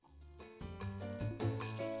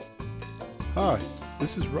Hi,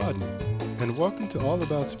 this is Rodney, and welcome to All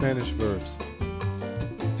About Spanish Verbs.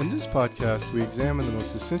 In this podcast, we examine the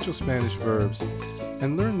most essential Spanish verbs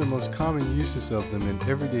and learn the most common uses of them in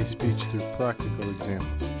everyday speech through practical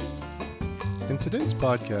examples. In today's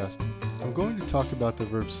podcast, I'm going to talk about the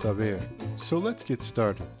verb saber, so let's get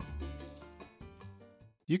started.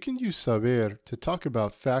 You can use saber to talk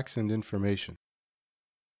about facts and information.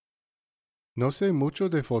 No sé mucho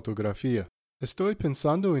de fotografía. Estoy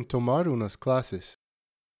pensando en tomar unas clases.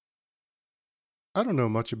 I don't know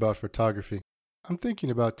much about photography. I'm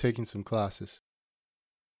thinking about taking some classes.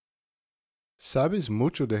 Sabes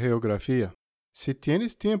mucho de geografía. Si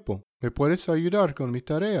tienes tiempo, ¿me puedes ayudar con mi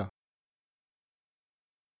tarea?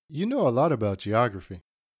 You know a lot about geography.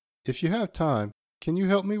 If you have time, can you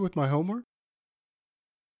help me with my homework?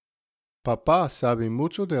 Papá sabe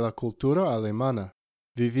mucho de la cultura alemana.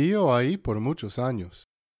 Vivió ahí por muchos años.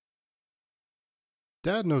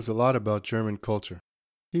 Dad knows a lot about German culture.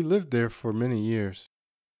 He lived there for many years.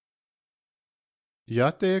 Ya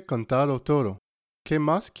te he contado todo. ¿Qué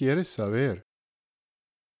más quieres saber?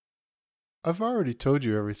 I've already told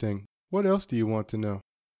you everything. What else do you want to know?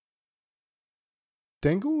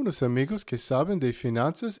 Tengo unos amigos que saben de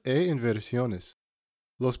finanzas e inversiones.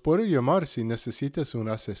 Los puedo llamar si necesitas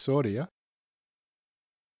una asesoría.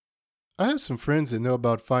 I have some friends that know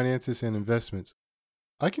about finances and investments.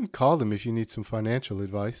 I can call them if you need some financial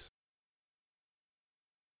advice.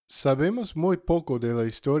 Sabemos muy poco de la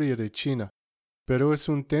historia de China, pero es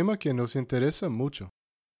un tema que nos interesa mucho.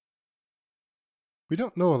 We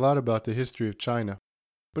don't know a lot about the history of China,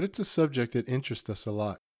 but it's a subject that interests us a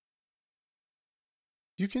lot.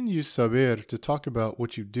 You can use saber to talk about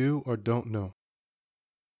what you do or don't know.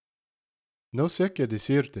 No sé qué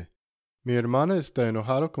decirte. Mi hermana está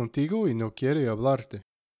enojada contigo y no quiere hablarte.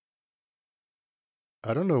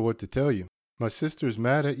 I don't know what to tell you. My sister is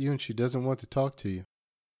mad at you and she doesn't want to talk to you.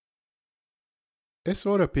 Es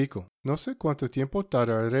hora pico. No sé cuánto tiempo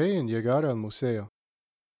tardaré en llegar al museo.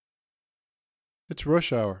 It's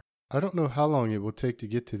rush hour. I don't know how long it will take to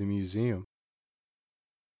get to the museum.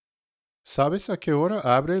 ¿Sabes a qué hora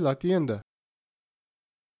abre la tienda?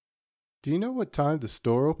 Do you know what time the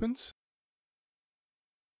store opens?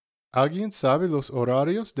 ¿Alguien sabe los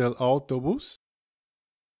horarios del autobús?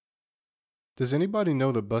 Does anybody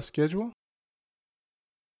know the bus schedule?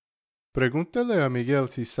 Pregúntale a Miguel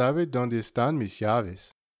si sabe dónde están mis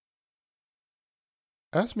llaves.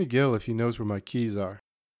 Ask Miguel if he knows where my keys are.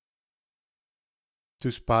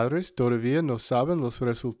 ¿Tus padres todavía no saben los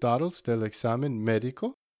resultados del examen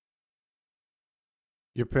médico?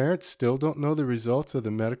 Your parents still don't know the results of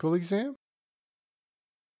the medical exam?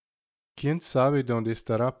 ¿Quién sabe dónde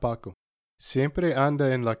estará Paco? Siempre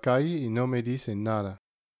anda en la calle y no me dice nada.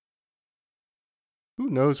 Who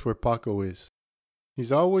knows where Paco is?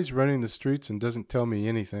 He's always running the streets and doesn't tell me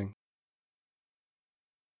anything.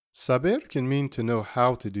 Saber can mean to know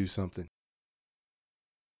how to do something.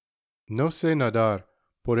 No sé nadar,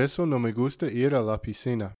 por eso no me gusta ir a la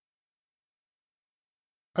piscina.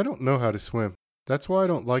 I don't know how to swim. That's why I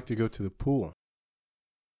don't like to go to the pool.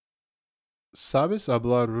 Sabes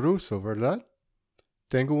hablar ruso, ¿verdad?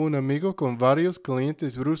 Tengo un amigo con varios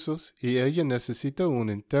clientes rusos y ella necesita un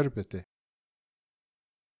intérprete.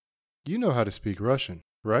 You know how to speak Russian,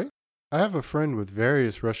 right? I have a friend with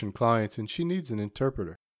various Russian clients and she needs an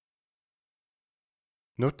interpreter.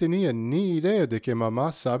 No tenía ni idea de que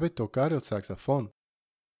mamá sabe tocar el saxofón.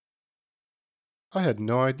 I had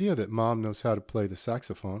no idea that mom knows how to play the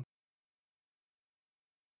saxophone.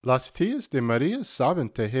 Las tías de María saben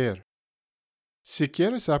tejer. Si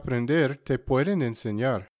quieres aprender, te pueden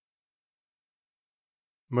enseñar.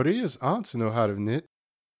 Maria's aunts know how to knit.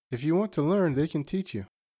 If you want to learn, they can teach you.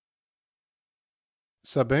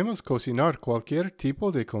 Sabemos cocinar cualquier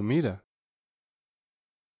tipo de comida.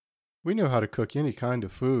 We know how to cook any kind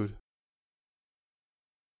of food.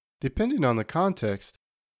 Depending on the context,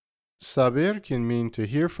 saber can mean to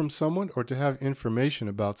hear from someone or to have information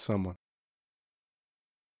about someone.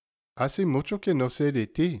 Hace mucho que no sé de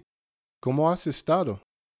ti. ¿Cómo has estado?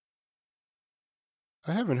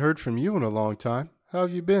 I haven't heard from you in a long time. How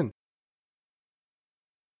have you been?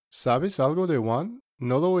 ¿Sabes algo de Juan?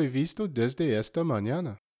 No lo he visto desde esta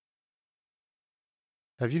mañana.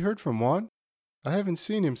 Have you heard from Juan? I haven't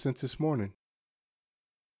seen him since this morning.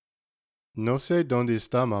 No sé dónde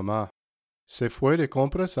está mamá. Se fue de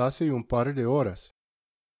compras hace un par de horas.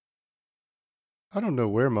 I don't know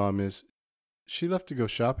where mom is. She left to go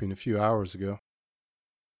shopping a few hours ago.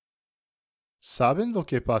 ¿Saben lo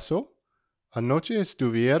que pasó? Anoche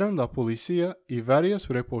estuvieron la policía y varios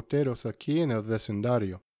reporteros aquí en el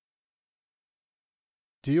vecindario.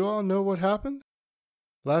 Do you all know what happened?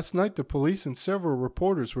 Last night the police and several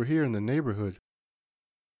reporters were here in the neighborhood.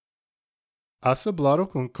 ¿Has hablado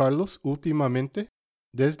con Carlos últimamente?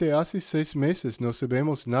 Desde hace 6 meses no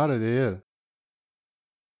sabemos nada de él.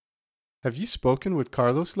 Have you spoken with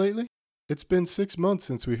Carlos lately? It's been 6 months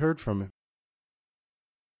since we heard from him.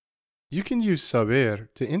 You can use saber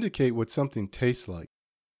to indicate what something tastes like.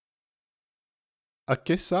 ¿A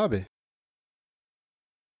qué sabe?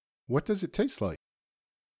 What does it taste like?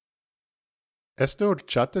 Esta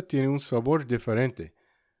horchata tiene un sabor diferente.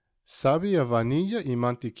 Sabe a vainilla y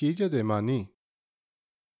mantequilla de maní.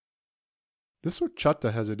 This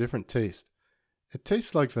horchata has a different taste. It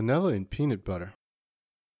tastes like vanilla and peanut butter.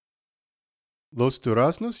 Los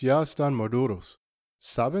duraznos ya están maduros.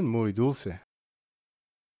 Saben muy dulce.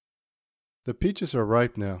 The peaches are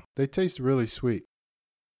ripe now. They taste really sweet.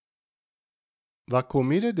 La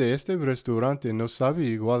comida de este restaurante no sabe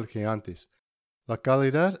igual que antes. La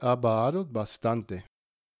calidad ha bajado bastante.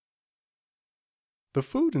 The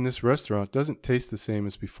food in this restaurant doesn't taste the same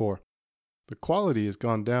as before. The quality has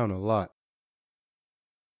gone down a lot.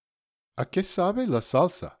 ¿A qué sabe la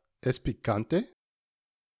salsa? ¿Es picante?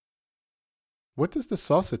 What does the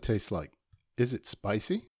salsa taste like? Is it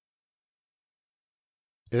spicy?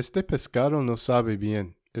 Este pescado no sabe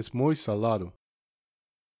bien. Es muy salado.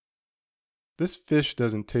 This fish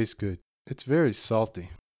doesn't taste good. It's very salty.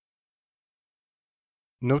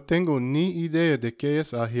 No tengo ni idea de qué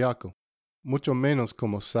es ajiaco, mucho menos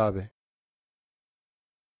como sabe.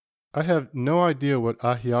 I have no idea what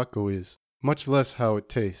ajiaco is, much less how it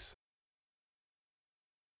tastes.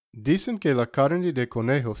 Dicen que la carne de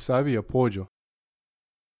conejo sabe a pollo.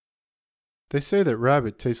 They say that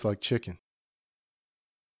rabbit tastes like chicken.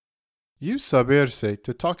 Use saberse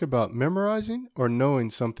to talk about memorizing or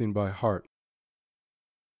knowing something by heart.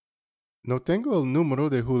 No tengo el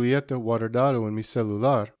número de Julieta guardado en mi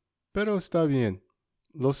celular, pero está bien.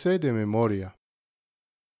 Lo sé de memoria.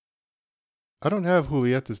 I don't have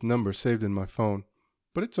Julieta's number saved in my phone,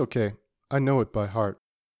 but it's okay. I know it by heart.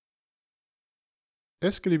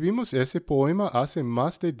 Escribimos ese poema hace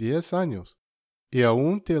más de 10 años. ¿Y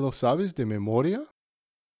aún te lo sabes de memoria?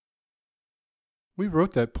 We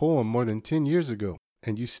wrote that poem more than 10 years ago,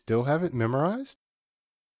 and you still have it memorized?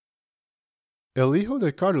 El hijo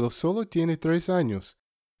de Carlos solo tiene 3 años,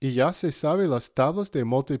 y ya se sabe las tablas de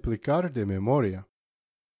multiplicar de memoria.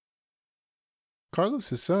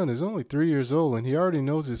 Carlos' son is only 3 years old, and he already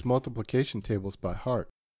knows his multiplication tables by heart.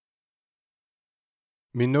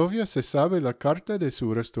 Mi novia se sabe la carta de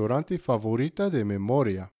su restaurante favorita de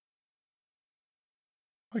memoria.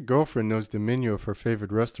 My girlfriend knows the menu of her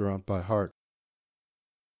favorite restaurant by heart.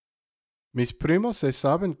 Mis primos se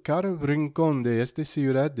saben cada rincón de esta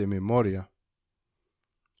ciudad de memoria.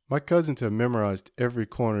 My cousins have memorized every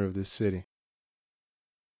corner of this city.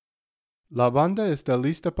 La banda está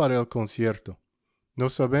lista para el concierto.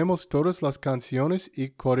 Nos sabemos todas las canciones y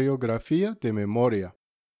coreografía de memoria.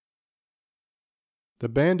 The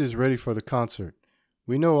band is ready for the concert.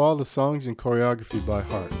 We know all the songs and choreography by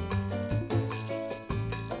heart.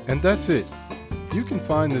 And that's it. You can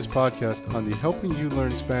find this podcast on the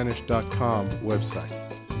helpingyoulearnspanish.com website.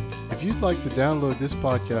 If you'd like to download this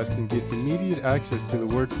podcast and get immediate access to the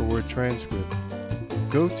word-for-word transcript,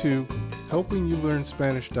 go to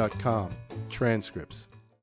helpingyoulearnspanish.com transcripts.